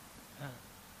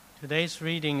Today's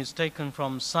reading is taken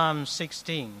from Psalm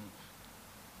 16,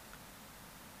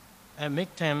 a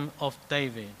Michtam of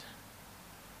David.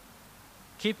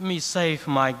 Keep me safe,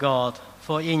 my God,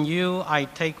 for in you I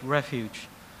take refuge.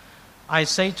 I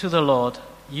say to the Lord,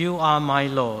 you are my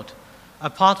Lord.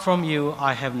 Apart from you,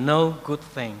 I have no good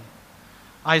thing.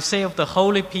 I say of the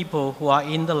holy people who are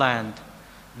in the land,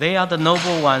 they are the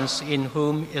noble ones in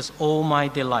whom is all my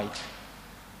delight.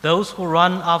 Those who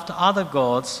run after other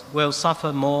gods will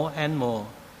suffer more and more.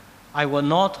 I will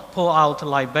not pour out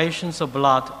libations of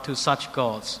blood to such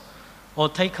gods, or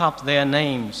take up their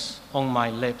names on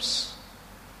my lips.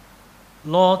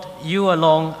 Lord, you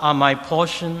alone are my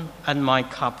portion and my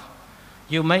cup.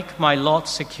 You make my lot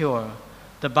secure.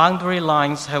 The boundary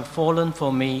lines have fallen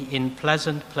for me in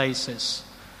pleasant places.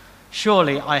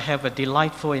 Surely I have a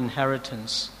delightful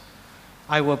inheritance.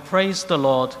 I will praise the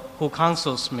Lord who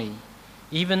counsels me.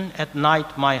 Even at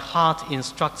night my heart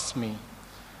instructs me.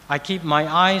 I keep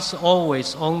my eyes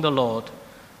always on the Lord.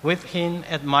 With him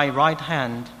at my right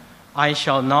hand, I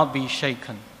shall not be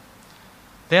shaken.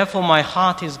 Therefore my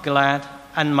heart is glad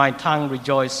and my tongue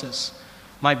rejoices.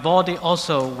 My body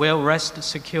also will rest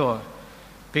secure,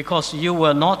 because you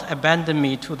will not abandon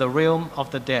me to the realm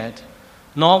of the dead,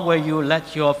 nor will you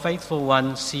let your faithful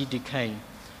one see decay.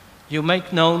 You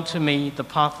make known to me the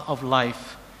path of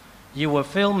life. You will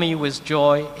fill me with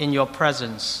joy in your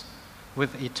presence,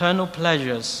 with eternal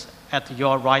pleasures at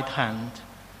your right hand.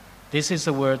 This is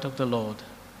the word of the Lord.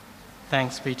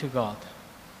 Thanks be to God.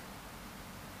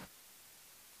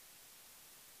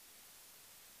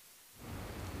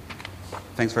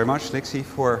 Thanks very much, Lixie,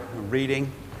 for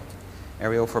reading.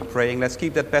 Ariel for praying. Let's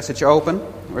keep that passage open.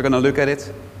 We're going to look at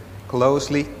it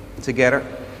closely together.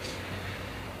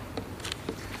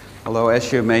 Although,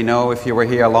 as you may know, if you were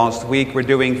here last week, we're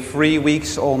doing 3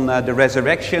 weeks on the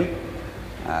resurrection,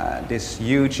 this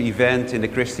huge event in the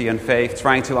Christian faith,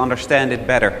 trying to understand it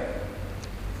better.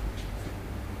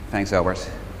 Thanks, Albert.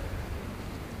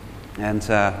 And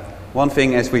one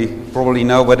thing, as we probably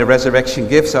know, what the resurrection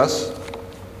gives us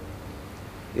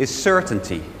is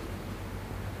certainty.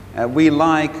 We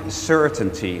like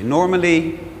certainty.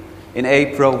 Normally, in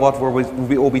April, what would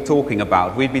we all be talking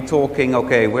about? We'd be talking,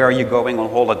 okay, where are you going on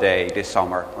holiday this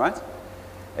summer, right?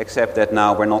 Except that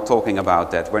now we're not talking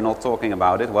about that. We're not talking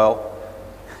about it. Well,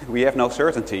 we have no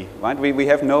certainty, right? We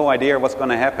have no idea what's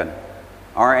going to happen.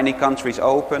 Are any countries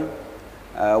open?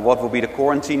 What will be the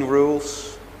quarantine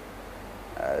rules?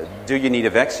 Do you need a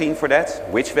vaccine for that?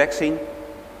 Which vaccine?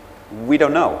 We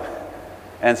don't know.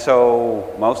 And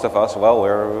so most of us, well,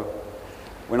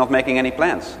 we're not making any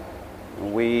plans.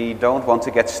 We don't want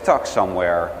to get stuck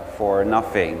somewhere for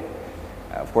nothing.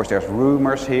 Of course, there's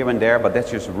rumors here and there, but that's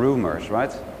just rumors,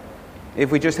 right? If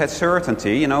we just had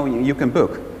certainty, you can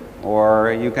book,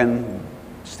 or you can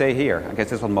stay here. I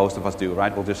guess that's what most of us do,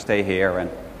 right? We'll just stay here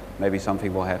and maybe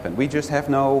something will happen. We just have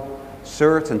no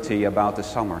certainty about the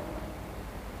summer.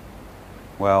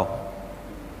 Well,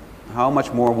 how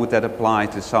much more would that apply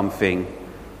to something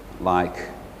like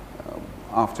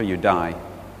after you die?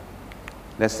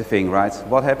 That's the thing, right?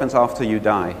 What happens after you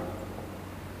die?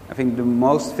 I think the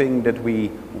most thing that we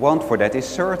want for that is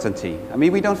certainty. I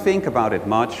mean, we don't think about it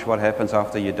much, what happens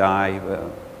after you die.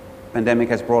 Pandemic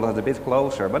has brought us a bit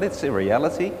closer, but it's a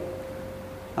reality.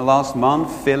 And last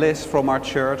month, Phyllis from our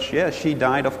church, she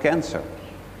died of cancer.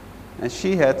 And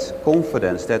she had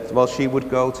confidence that, she would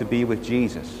go to be with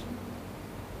Jesus.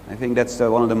 I think that's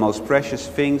one of the most precious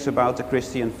things about the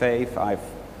Christian faith. I've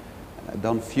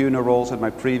done funerals at my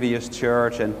previous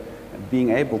church, and being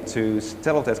able to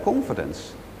tell of that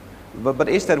confidence. But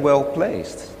is that well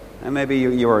placed? And maybe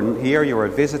you're here, you're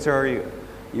a visitor,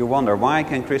 you wonder, why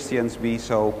can Christians be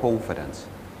so confident?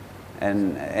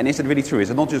 And is it really true? Is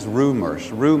it not just rumors?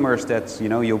 Rumors that,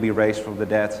 you'll be raised from the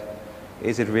dead.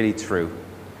 Is it really true?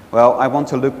 Well, I want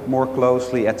to look more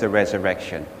closely at the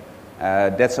resurrection.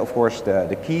 That's, of course,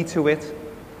 the key to it.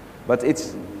 But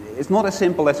it's not as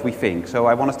simple as we think. So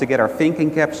I want us to get our thinking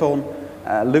caps on,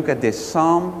 look at this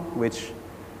psalm, which,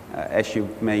 as you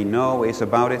may know, is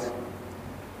about it.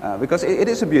 Because it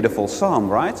is a beautiful psalm,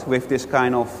 right? With this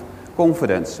kind of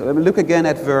confidence. Look again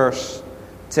at verse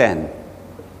 10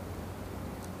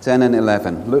 and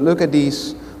 11. Look at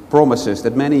these promises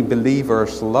that many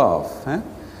believers love.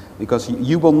 Because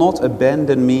you will not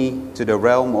abandon me to the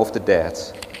realm of the dead,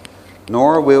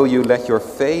 nor will you let your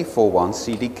faithful one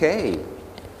see decay.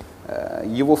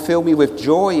 You will fill me with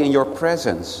joy in your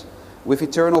presence, with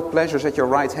eternal pleasures at your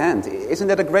right hand. Isn't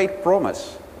that a great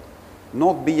promise?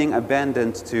 Not being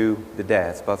abandoned to the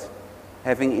dead, but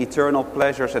having eternal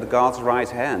pleasures at God's right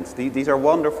hand. These are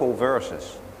wonderful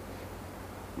verses.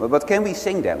 But can we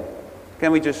sing them?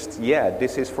 Can we just,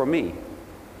 this is for me?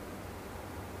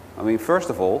 I mean, first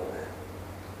of all,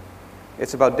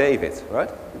 it's about David, right?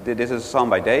 This is a psalm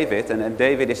by David, and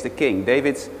David is the king.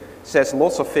 David says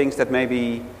lots of things that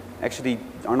maybe actually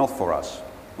are not for us.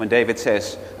 When David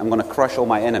says, I'm going to crush all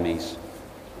my enemies.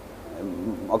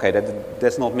 Okay,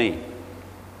 that's not me.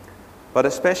 But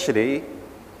especially,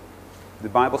 the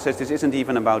Bible says this isn't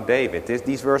even about David.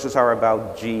 These verses are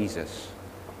about Jesus.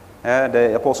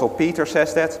 The Apostle Peter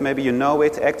says that. Maybe you know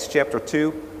it. Acts chapter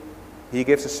 2. He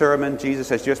gives a sermon. Jesus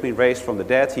has just been raised from the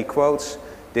dead. He quotes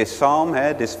this psalm,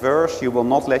 this verse. You will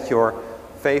not let your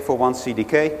faithful ones see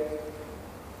decay.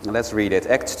 Let's read it.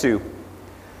 Acts 2.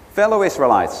 Fellow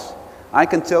Israelites, I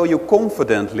can tell you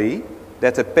confidently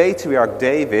that the patriarch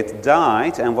David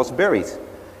died and was buried,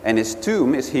 and his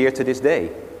tomb is here to this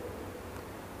day.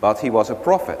 But he was a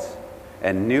prophet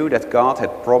and knew that God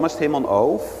had promised him on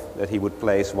oath that he would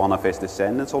place one of his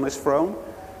descendants on his throne.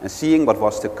 And seeing what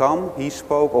was to come, he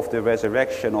spoke of the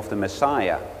resurrection of the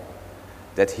Messiah,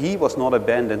 that he was not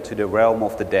abandoned to the realm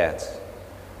of the dead,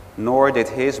 nor did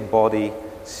his body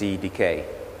see decay.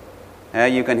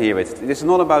 You can hear it. This is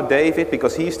not about David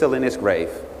because he's still in his grave.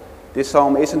 This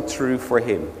psalm isn't true for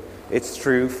him. It's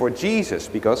true for Jesus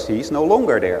because he's no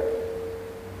longer there.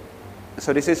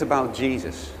 So this is about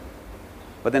Jesus.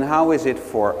 But then how is it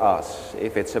for us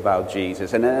if it's about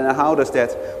Jesus? And then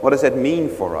what does that mean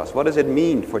for us? What does it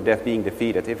mean for death being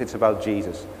defeated if it's about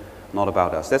Jesus, not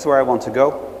about us? That's where I want to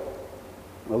go.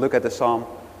 We'll look at the psalm,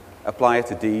 apply it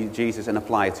to Jesus and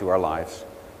apply it to our lives.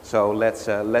 So let's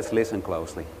listen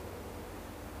closely.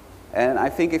 And I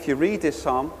think if you read this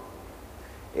psalm,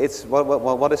 it's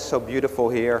what is so beautiful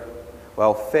here?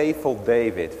 Well, faithful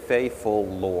David, faithful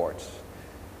Lord.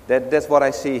 That's what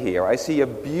I see here. I see a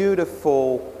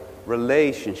beautiful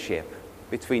relationship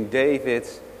between David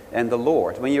and the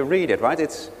Lord. When you read it, right,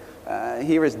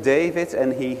 here is David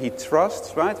and he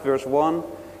trusts, right? Verse 1,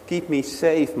 keep me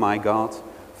safe, my God,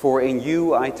 for in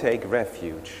you I take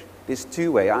refuge. This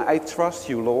two-way. I trust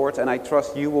you, Lord, and I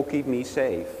trust you will keep me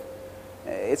safe.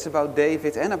 It's about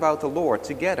David and about the Lord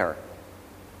together.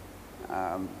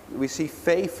 We see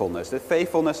faithfulness. The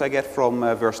faithfulness I get from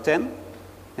verse 10.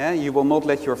 You will not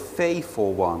let your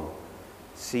faithful one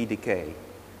see decay.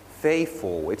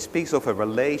 Faithful, it speaks of a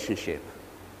relationship.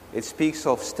 It speaks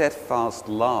of steadfast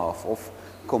love, of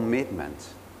commitment.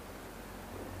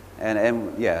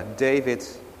 And David,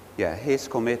 his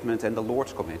commitment and the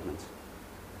Lord's commitment.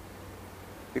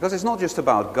 Because it's not just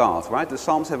about God, right? The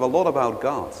Psalms have a lot about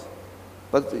God.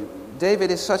 But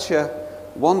David is such a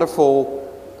wonderful,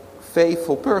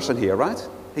 faithful person here, right?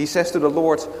 He says to the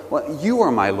Lord, well, you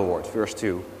are my Lord, verse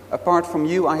 2. Apart from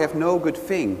you, I have no good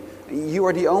thing. You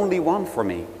are the only one for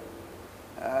me.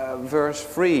 Verse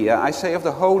 3, I say of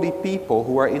the holy people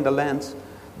who are in the land,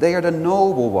 they are the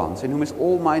noble ones, in whom is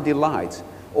all my delight.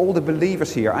 All the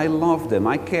believers here, I love them,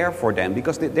 I care for them,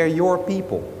 because they're your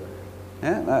people.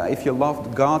 If you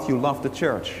love God, you love the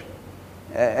church.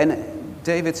 And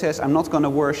David says, I'm not going to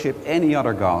worship any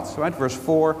other gods. Right? Verse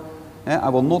 4, I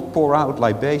will not pour out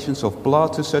libations of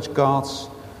blood to such gods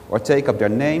or take up their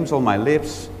names on my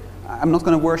lips. I'm not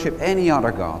going to worship any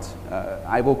other god.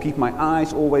 I will keep my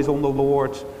eyes always on the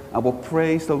Lord. I will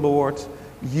praise the Lord.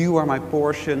 You are my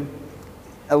portion.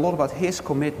 A lot about his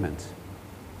commitment,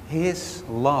 his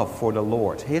love for the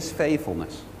Lord, his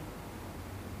faithfulness.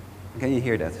 Can you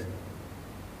hear that?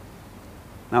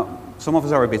 Now, some of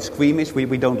us are a bit squeamish.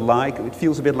 We don't like, it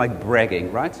feels a bit like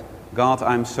bragging, right? God,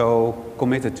 I'm so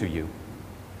committed to you.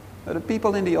 The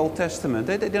people in the Old Testament,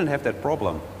 they didn't have that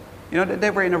problem. You know,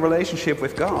 they were in a relationship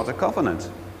with God, a covenant.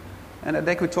 And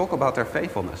they could talk about their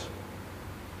faithfulness.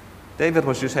 David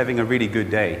was just having a really good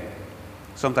day.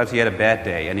 Sometimes he had a bad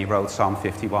day and he wrote Psalm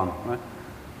 51, right?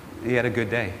 He had a good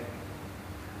day.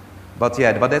 But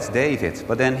that's David.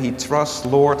 But then he trusts,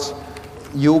 Lord,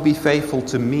 you'll be faithful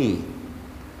to me.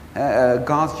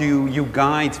 God, you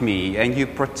guide me and you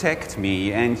protect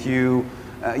me and you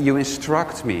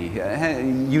instruct me.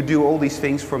 You do all these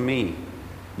things for me.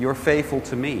 You're faithful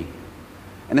to me.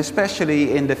 And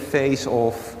especially in the face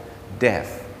of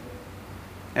death.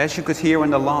 As you could hear in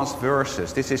the last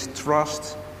verses, this is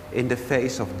trust in the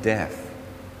face of death.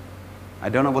 I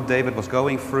don't know what David was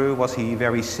going through. Was he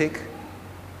very sick?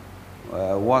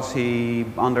 Was he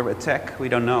under attack? We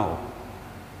don't know.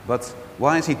 But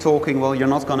why is he talking, well, you're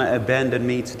not going to abandon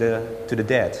me to the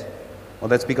dead? Well,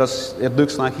 that's because it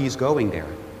looks like he's going there.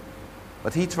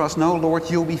 But he trusts, no, Lord,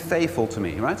 you'll be faithful to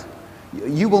me, right?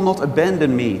 You will not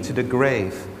abandon me to the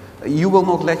grave. You will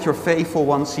not let your faithful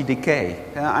one see decay.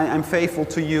 I'm faithful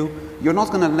to you. You're not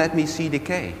going to let me see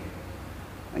decay.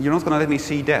 You're not going to let me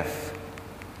see death.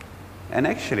 And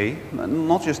actually,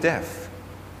 not just death.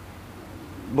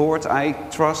 Lord, I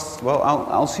trust, well,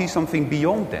 I'll see something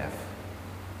beyond death,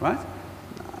 right?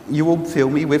 You will fill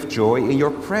me with joy in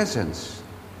your presence,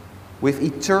 with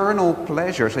eternal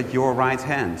pleasures at your right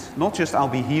hand. Not just I'll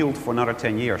be healed for another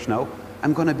 10 years. No,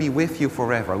 I'm going to be with you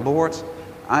forever. Lord,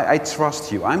 I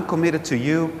trust you. I'm committed to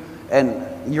you,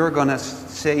 and you're going to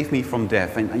save me from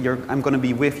death, and I'm going to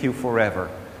be with you forever.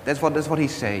 That's what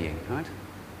he's saying, right?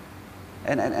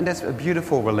 And that's a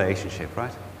beautiful relationship,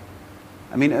 right?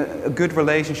 I mean, a good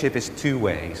relationship is two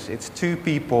ways. It's two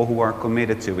people who are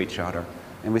committed to each other.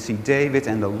 And we see David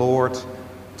and the Lord,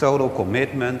 total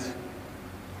commitment.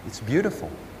 It's beautiful.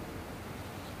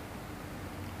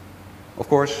 Of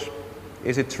course,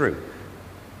 is it true?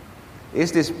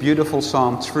 Is this beautiful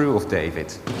psalm true of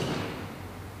David?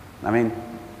 I mean,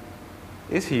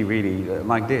 is he really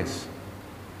like this?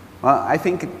 Well, I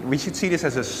think we should see this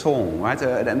as a song, right?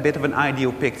 A bit of an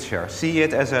ideal picture. See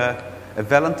it as a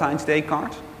Valentine's Day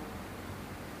card.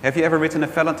 Have you ever written a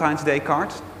Valentine's Day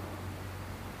card?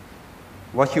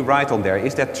 What you write on there,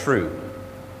 is that true?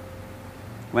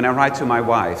 When I write to my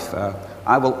wife,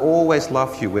 I will always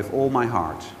love you with all my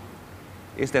heart.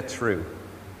 Is that true?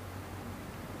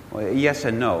 Well, yes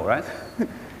and no, right?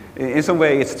 In some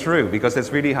way it's true, because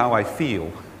that's really how I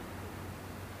feel.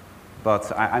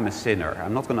 But I'm a sinner.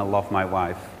 I'm not going to love my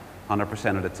wife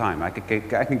 100% of the time. I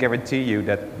can guarantee you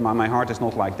that my heart is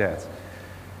not like that.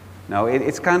 No,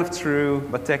 it's kind of true,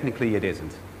 but technically it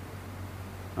isn't.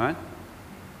 Right?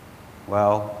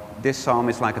 Well, this psalm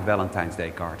is like a Valentine's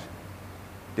Day card.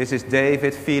 This is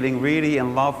David feeling really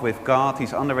in love with God.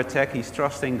 He's under attack. He's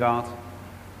trusting God.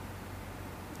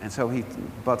 And so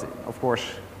but of course,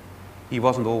 he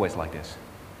wasn't always like this.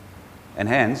 And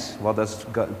hence, what does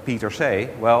Peter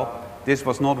say? Well, this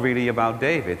was not really about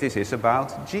David. This is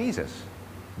about Jesus.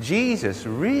 Jesus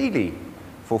really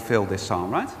fulfilled this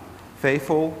psalm, right?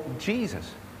 Faithful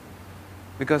Jesus.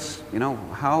 Because,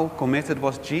 how committed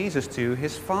was Jesus to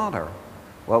his Father?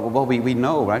 Well, we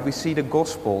know, right? We see the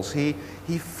Gospels. He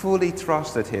fully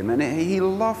trusted him, and he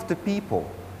loved the people.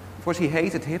 Of course, he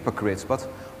hated hypocrites, but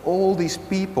all these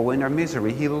people in their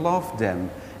misery, he loved them,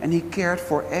 and he cared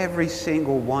for every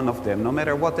single one of them, no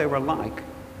matter what they were like.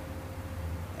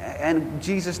 And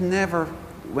Jesus never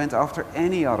went after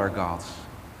any other gods.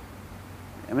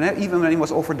 I mean, even when he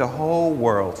was offered the whole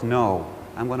world, no,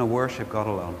 I'm going to worship God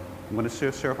alone. I'm going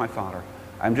to serve my Father.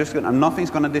 Nothing's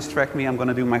going to distract me. I'm going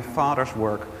to do my Father's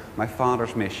work, my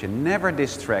Father's mission. Never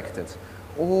distracted.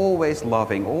 Always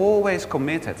loving, always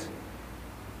committed.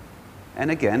 And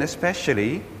again,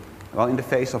 especially, in the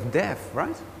face of death,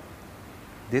 right?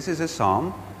 This is a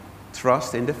psalm,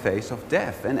 trust in the face of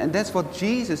death. And that's what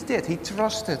Jesus did. He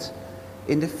trusted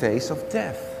in the face of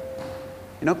death.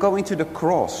 Going to the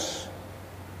cross,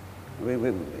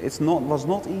 was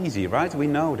not easy, right? We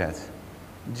know that.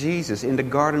 Jesus in the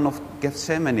Garden of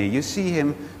Gethsemane, you see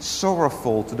him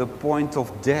sorrowful to the point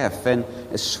of death and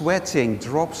sweating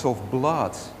drops of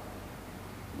blood.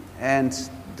 And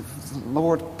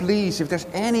Lord, please, if there's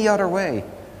any other way,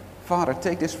 Father,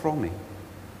 take this from me.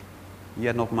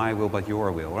 Yet not my will, but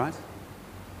your will, right?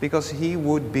 Because he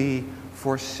would be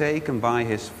forsaken by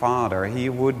his Father. He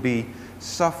would be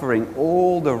suffering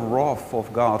all the wrath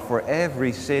of God for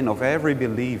every sin of every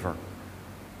believer.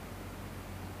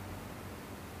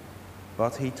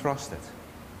 But he trusted.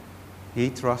 He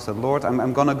trusted, Lord,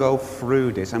 I'm going to go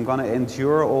through this. I'm going to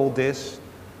endure all this,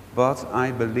 but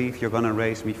I believe you're going to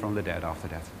raise me from the dead after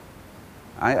that.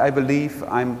 I believe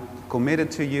I'm committed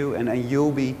to you, and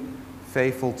you'll be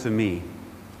faithful to me.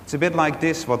 It's a bit like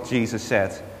this, what Jesus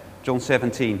said, John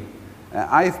 17.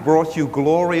 I've brought you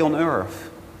glory on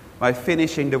earth by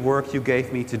finishing the work you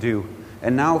gave me to do.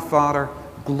 And now, Father,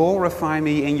 glorify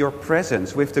me in your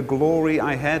presence with the glory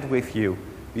I had with you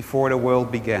before the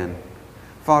world began.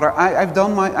 Father, I've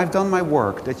done my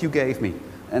work that you gave me.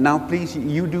 And now, please,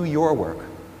 you do your work.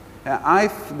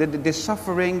 This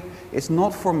suffering is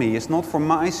not for me. It's not for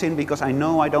my sin, because I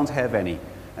know I don't have any.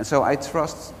 And so I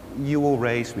trust you will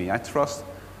raise me. I trust,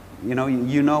 you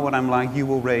know what I'm like, you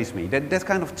will raise me. That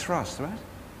kind of trust, right?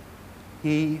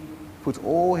 He put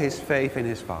all his faith in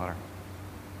his Father.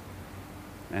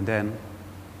 And then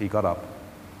he got up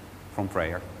from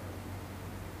prayer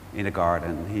in the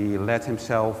garden. He let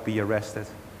himself be arrested,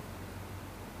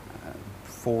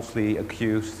 falsely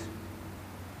accused,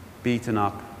 beaten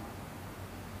up,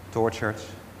 tortured,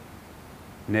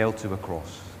 nailed to a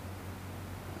cross.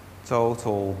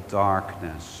 Total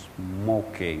darkness,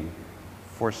 mocking,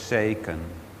 forsaken,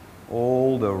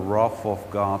 all the wrath of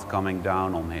God coming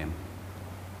down on him.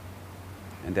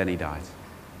 And then he died.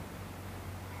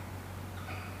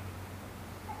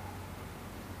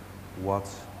 What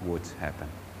would happen?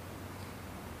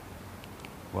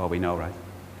 Well, we know, right?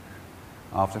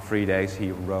 After 3 days,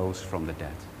 he rose from the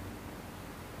dead.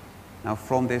 Now,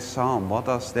 from this psalm, what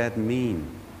does that mean?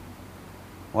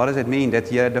 What does it mean that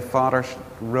the Father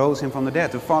rose him from the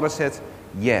dead? The Father said,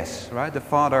 yes, right? The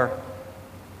Father,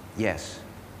 yes,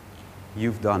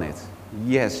 you've done it.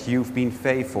 Yes, you've been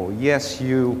faithful. Yes,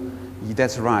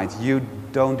 that's right. You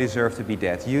don't deserve to be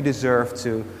dead. You deserve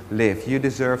to live. You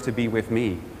deserve to be with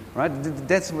me. Right?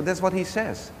 That's what he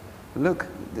says. Look,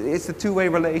 it's a two-way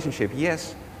relationship.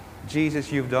 Yes,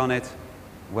 Jesus, you've done it.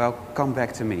 Well, come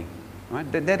back to me. Right?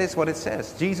 That is what it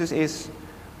says. Jesus is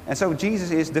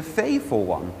the faithful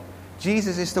one.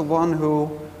 Jesus is the one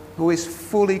who is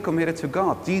fully committed to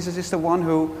God. Jesus is the one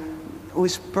who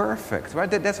is perfect. Right?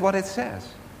 That's what it says.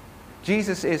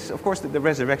 Jesus is, of course, the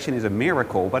resurrection is a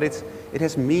miracle, but it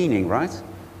has meaning, right?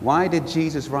 Why did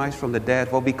Jesus rise from the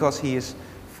dead? Well, because he is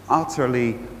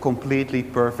utterly, completely,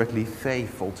 perfectly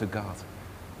faithful to God,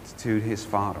 to his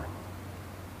Father.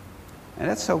 And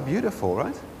that's so beautiful,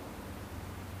 right?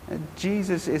 And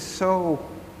Jesus is so,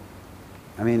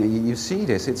 you see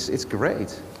this, it's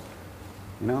great.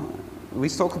 You know, we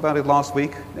talked about it last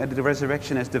week, that the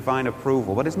resurrection has divine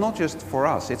approval, but it's not just for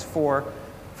us, it's for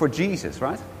Jesus,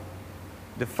 right?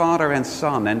 The Father and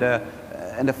Son, and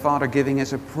the Father giving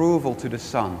his approval to the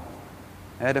Son.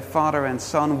 The Father and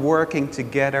Son working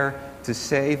together to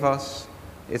save us.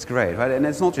 It's great, right? And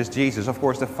it's not just Jesus, of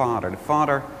course, the Father. The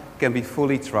Father can be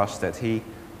fully trusted. He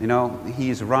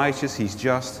is righteous, he's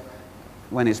just.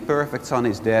 When his perfect Son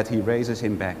is dead, he raises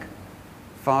him back.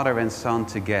 Father and Son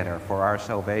together for our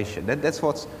salvation. That's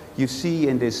what you see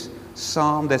in this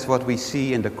psalm. That's what we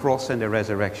see in the cross and the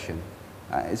resurrection.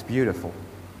 It's beautiful.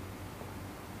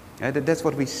 That's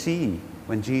what we see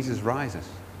when Jesus rises.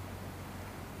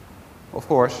 Of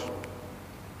course,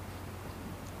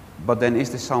 but then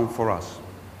is the psalm for us?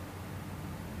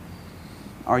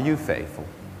 Are you faithful?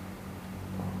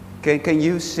 Can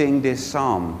you sing this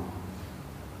psalm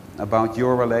about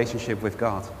your relationship with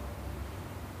God?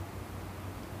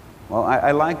 Well,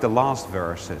 I like the last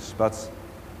verses, but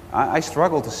I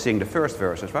struggle to sing the first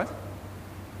verses, right?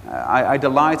 I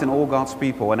delight in all God's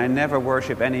people, and I never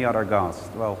worship any other gods.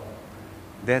 Well,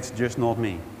 that's just not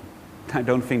me. I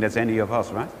don't think that's any of us,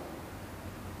 right?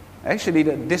 Actually,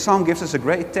 this psalm gives us a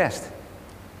great test.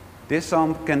 This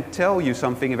psalm can tell you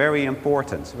something very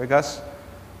important, because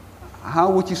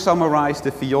how would you summarize the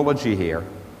theology here?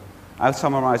 I'll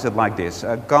summarize it like this.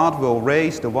 God will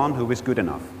raise the one who is good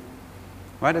enough.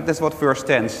 Right? That's what verse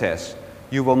 10 says.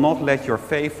 You will not let your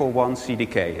faithful one see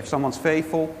decay. If someone's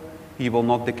faithful, he will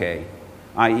not decay.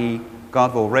 I.e.,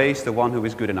 God will raise the one who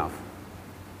is good enough.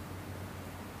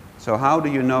 So how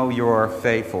do you know you're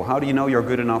faithful? How do you know you're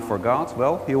good enough for God?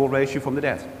 Well, he will raise you from the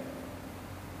dead.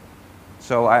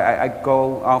 So I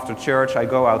go after church, I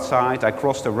go outside, I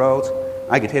cross the road,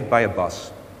 I get hit by a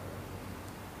bus.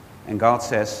 And God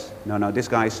says, no, this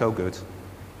guy is so good,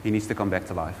 he needs to come back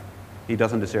to life. He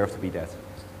doesn't deserve to be dead.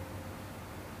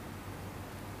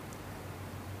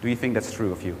 Do you think that's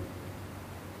true of you?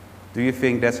 Do you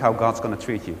think that's how God's going to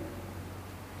treat you?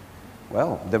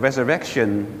 Well, the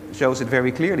resurrection shows it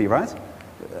very clearly, right?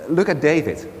 Look at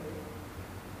David.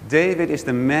 David is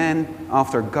the man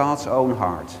after God's own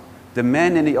heart. The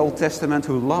man in the Old Testament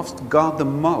who loved God the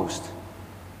most.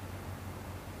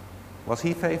 Was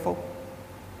he faithful?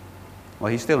 Well,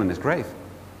 he's still in his grave.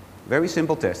 Very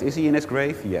simple test. Is he in his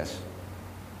grave? Yes.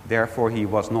 Therefore, he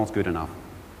was not good enough.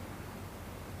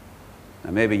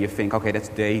 Now, maybe you think, okay, that's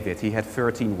David. He had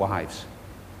 13 wives.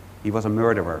 He was a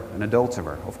murderer, an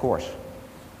adulterer, of course.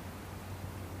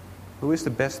 Who is the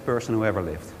best person who ever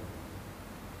lived?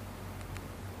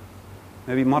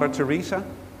 Maybe Mother Teresa?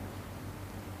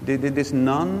 Did this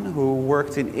nun who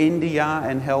worked in India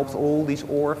and helped all these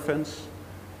orphans?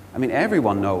 I mean,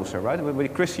 everyone knows her, right? Whether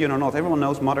Christian or not, everyone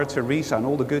knows Mother Teresa and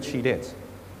all the good she did.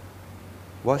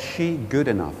 Was she good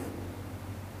enough?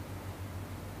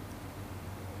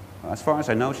 As far as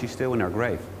I know, she's still in her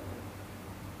grave.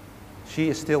 She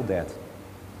is still dead.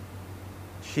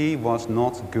 She was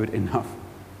not good enough.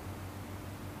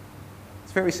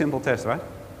 It's a very simple test, right?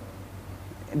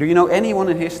 Do you know anyone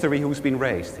in history who's been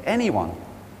raised? Anyone?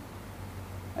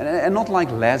 And not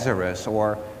like Lazarus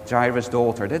or Jairus'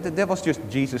 daughter. That was just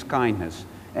Jesus' kindness.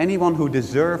 Anyone who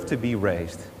deserved to be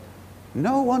raised.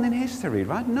 No one in history,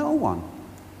 right? No one.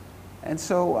 And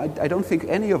so I don't think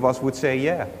any of us would say,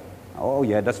 yeah, oh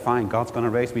yeah, that's fine. God's going to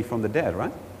raise me from the dead,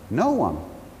 right? No one.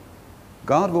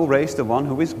 God will raise the one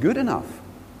who is good enough.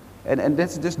 And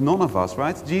that's just none of us,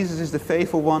 right? Jesus is the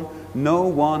faithful one. No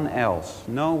one else.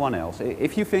 No one else.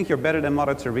 If you think you're better than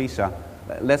Mother Teresa,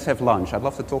 let's have lunch. I'd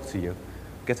love to talk to you.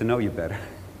 Get to know you better.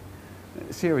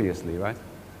 Seriously, right?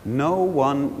 No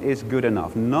one is good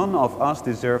enough. None of us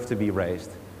deserve to be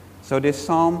raised. So this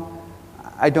psalm,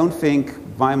 I don't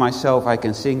think by myself I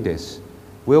can sing this.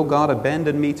 Will God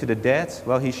abandon me to the dead?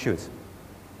 Well, he should.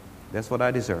 That's what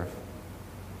I deserve.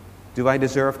 Do I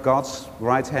deserve God's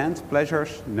right hand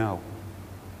pleasures? No.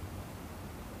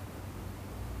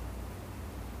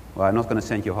 Well, I'm not going to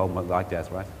send you home like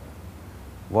that, right?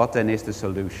 What then is the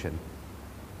solution?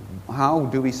 How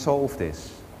do we solve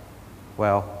this?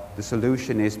 Well, the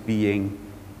solution is being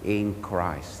in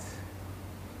Christ.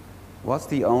 What's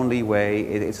the only way?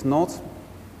 It's not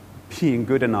being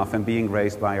good enough and being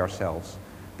raised by ourselves.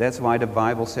 That's why the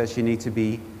Bible says you need to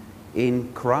be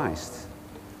in Christ.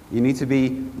 You need to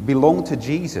belong to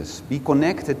Jesus, be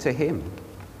connected to Him.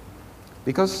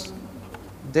 Because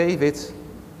David,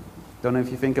 don't know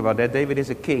if you think about that, David is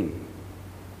a king.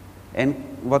 And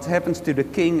what happens to the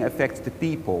king affects the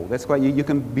people. That's why you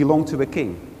can belong to a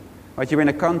king. But you're in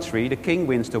a country, the king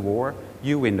wins the war,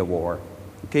 you win the war.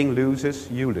 The king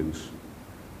loses, you lose.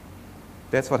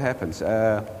 That's what happens,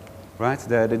 right?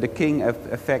 The king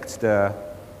affects the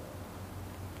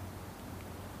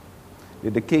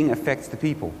king affects the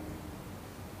people.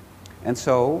 And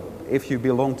so, if you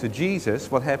belong to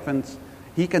Jesus, what happens?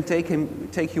 He can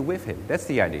take you with him. That's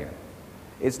the idea.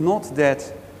 It's not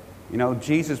that,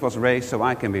 Jesus was raised so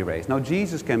I can be raised. No,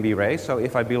 Jesus can be raised, so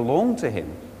if I belong to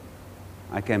him,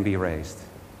 I can be raised.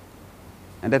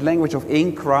 And that language of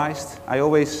in Christ, I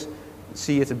always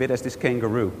see it a bit as this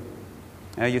kangaroo.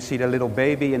 You see the little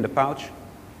baby in the pouch.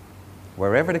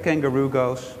 Wherever the kangaroo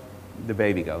goes, the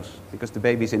baby goes, because the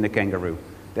baby's in the kangaroo.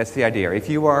 That's the idea. If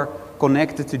you are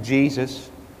connected to Jesus,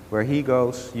 where he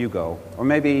goes, you go. Or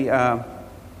maybe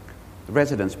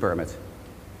residence permit.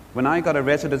 When I got a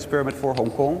residence permit for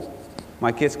Hong Kong,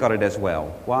 my kids got it as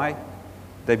well. Why?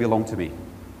 They belong to me.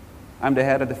 I'm the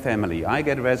head of the family. I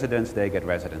get residence, they get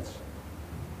residence.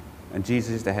 And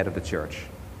Jesus is the head of the church.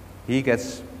 He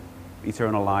gets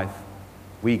eternal life,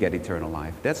 we get eternal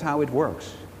life. That's how it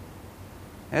works.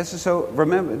 So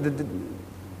remember,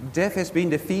 death has been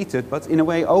defeated, but in a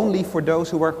way only for those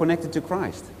who are connected to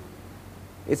Christ.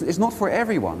 It's not for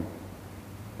everyone.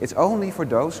 It's only for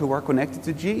those who are connected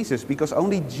to Jesus, because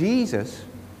only Jesus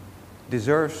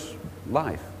deserves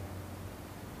life.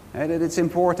 And it's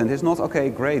important. It's not, okay,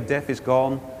 great, death is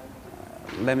gone.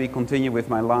 Let me continue with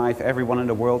my life. Everyone in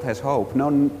the world has hope.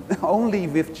 No, only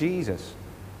with Jesus.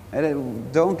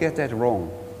 And don't get that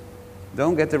wrong.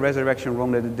 Don't get the resurrection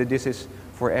wrong, that this is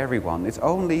for everyone. It's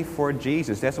only for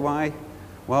Jesus. That's why,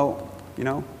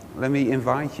 let me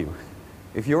invite you.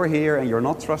 If you're here and you're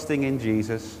not trusting in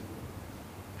Jesus,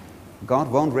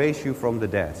 God won't raise you from the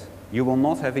dead. You will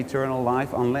not have eternal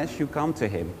life unless you come to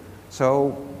him.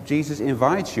 So Jesus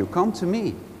invites you, come to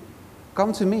me.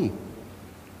 Come to me.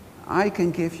 I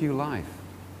can give you life.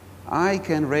 I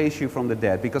can raise you from the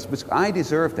dead because I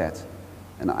deserve that.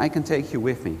 And I can take you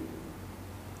with me.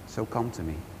 So come to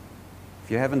me.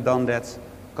 If you haven't done that,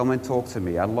 come and talk to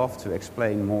me. I'd love to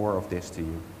explain more of this to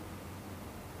you.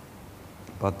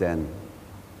 But then,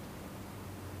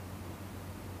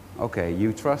 okay,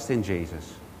 you trust in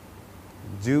Jesus.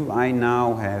 Do I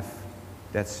now have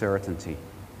that certainty?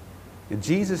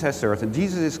 Jesus has certainty.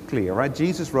 Jesus is clear, right?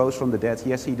 Jesus rose from the dead.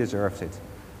 Yes, he deserves it.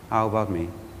 How about me?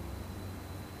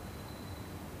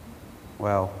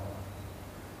 Well,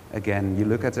 again, you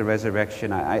look at the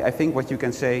resurrection. I think what you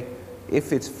can say,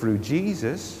 if it's through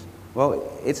Jesus, well,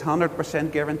 it's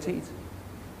 100% guaranteed.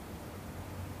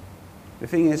 The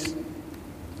thing is,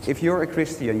 if you're a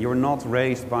Christian, you're not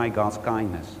raised by God's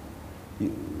kindness.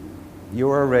 You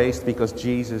are raised because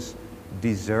Jesus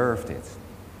deserved it.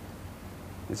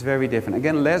 It's very different.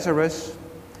 Again, Lazarus,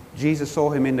 Jesus saw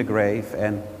him in the grave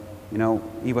and,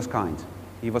 he was kind.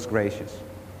 He was gracious.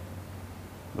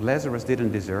 But Lazarus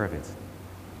didn't deserve it.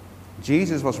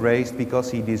 Jesus was raised because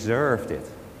he deserved it.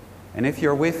 And if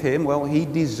you're with him, well, you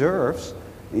deserve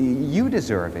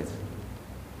it.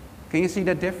 Can you see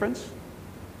that difference?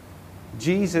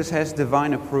 Jesus has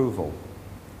divine approval.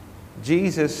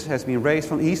 Jesus has been raised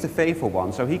from, he's the faithful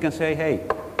one, so he can say, hey,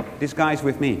 this guy's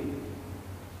with me.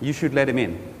 You should let him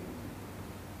in.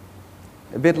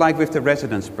 A bit like with the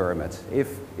residence permit.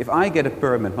 If I get a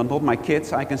permit, but not my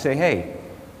kids, I can say, hey,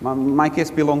 my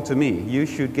kids belong to me. You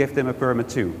should give them a permit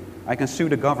too. I can sue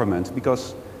the government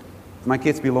because my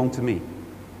kids belong to me.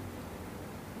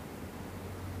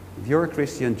 If you're a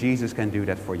Christian, Jesus can do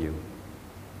that for you.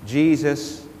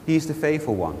 Jesus, he's the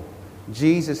faithful one.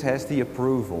 Jesus has the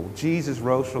approval. Jesus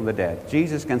rose from the dead.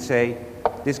 Jesus can say,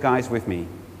 this guy's with me.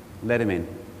 Let him in.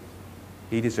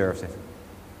 He deserves it.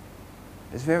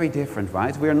 It's very different,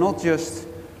 right? We are not just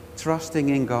trusting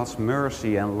in God's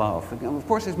mercy and love. Of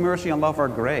course, his mercy and love are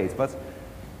great, but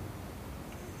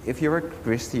if you're a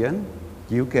Christian,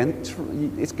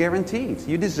 it's guaranteed.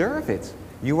 You deserve it.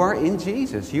 You are in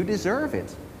Jesus. You deserve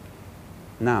it.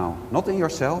 Now, not in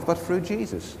yourself, but through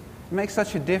Jesus. It makes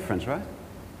such a difference, right?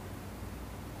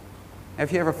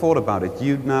 Have you ever thought about it?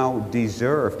 You now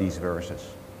deserve these verses.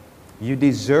 You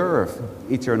deserve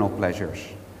eternal pleasures.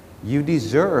 You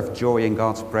deserve joy in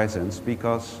God's presence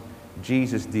because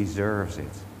Jesus deserves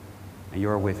it. And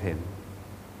you're with him.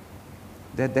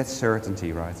 That's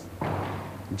certainty, right?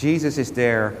 Jesus is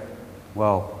there,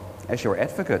 well, as your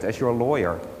advocate, as your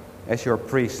lawyer, as your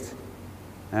priest.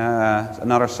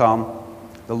 Another psalm.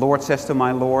 The Lord says to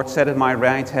my Lord, sit at my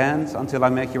right hand until I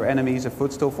make your enemies a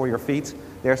footstool for your feet.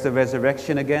 There's the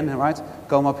resurrection again, right?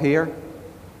 Come up here.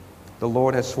 The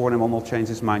Lord has sworn and will not change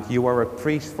his mind. You are a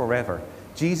priest forever.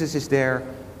 Jesus is there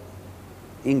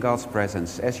in God's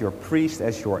presence as your priest,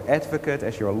 as your advocate,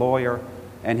 as your lawyer.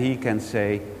 And he can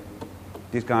say,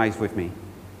 this guy is with me.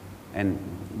 And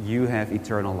you have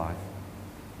eternal life.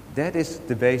 That is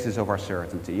the basis of our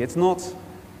certainty. It's not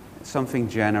something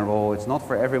general. It's not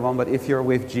for everyone. But if you're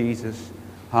with Jesus,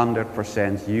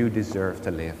 100% you deserve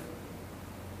to live.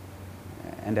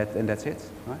 And that's it,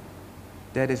 right?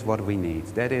 That is what we need.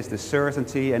 That is the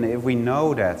certainty. And if we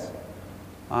know that,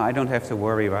 I don't have to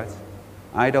worry, right?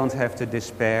 I don't have to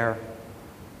despair.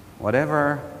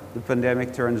 Whatever the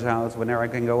pandemic turns out, whenever I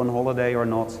can go on holiday or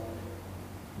not,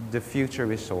 the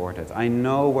future is sorted. I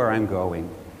know where I'm going.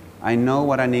 I know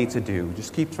what I need to do.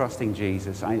 Just keep trusting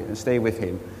Jesus. I stay with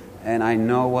him. And I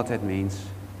know what that means.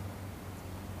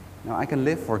 Now, I can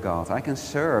live for God. I can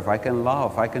serve. I can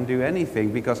love. I can do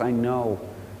anything because I know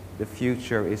the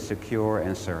future is secure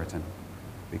and certain.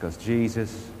 Because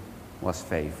Jesus was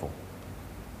faithful.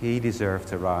 He deserved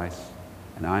to rise.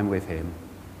 And I'm with him.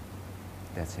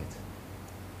 That's it.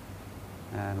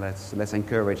 Let's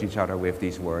encourage each other with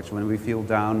these words. When we feel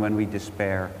down, when we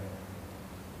despair,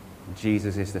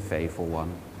 Jesus is the faithful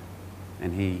one.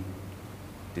 And he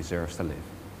deserves to live.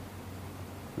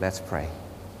 Let's pray.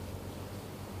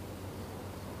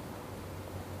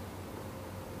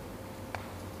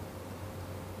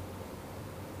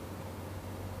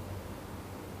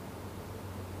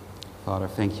 Father,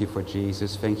 thank you for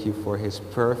Jesus. Thank you for his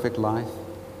perfect life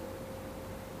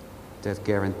that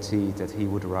guaranteed that he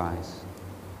would rise.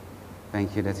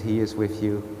 Thank you that he is with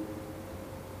you.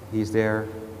 He's there.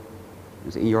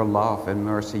 In your love and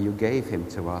mercy, you gave him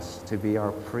to us to be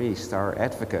our priest, our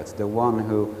advocate, the one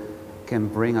who can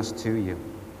bring us to you.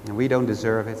 And we don't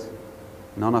deserve it.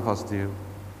 None of us do.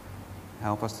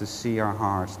 Help us to see our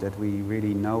hearts, that we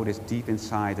really know this deep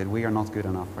inside, that we are not good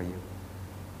enough for you.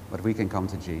 But we can come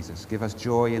to Jesus. Give us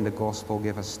joy in the gospel.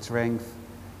 Give us strength.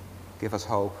 Give us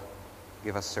hope.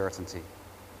 Give us certainty.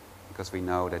 Because we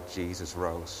know that Jesus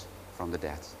rose from the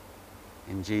dead.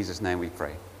 In Jesus' name we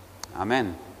pray.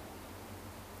 Amen.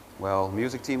 Well,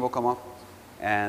 music team will come up. And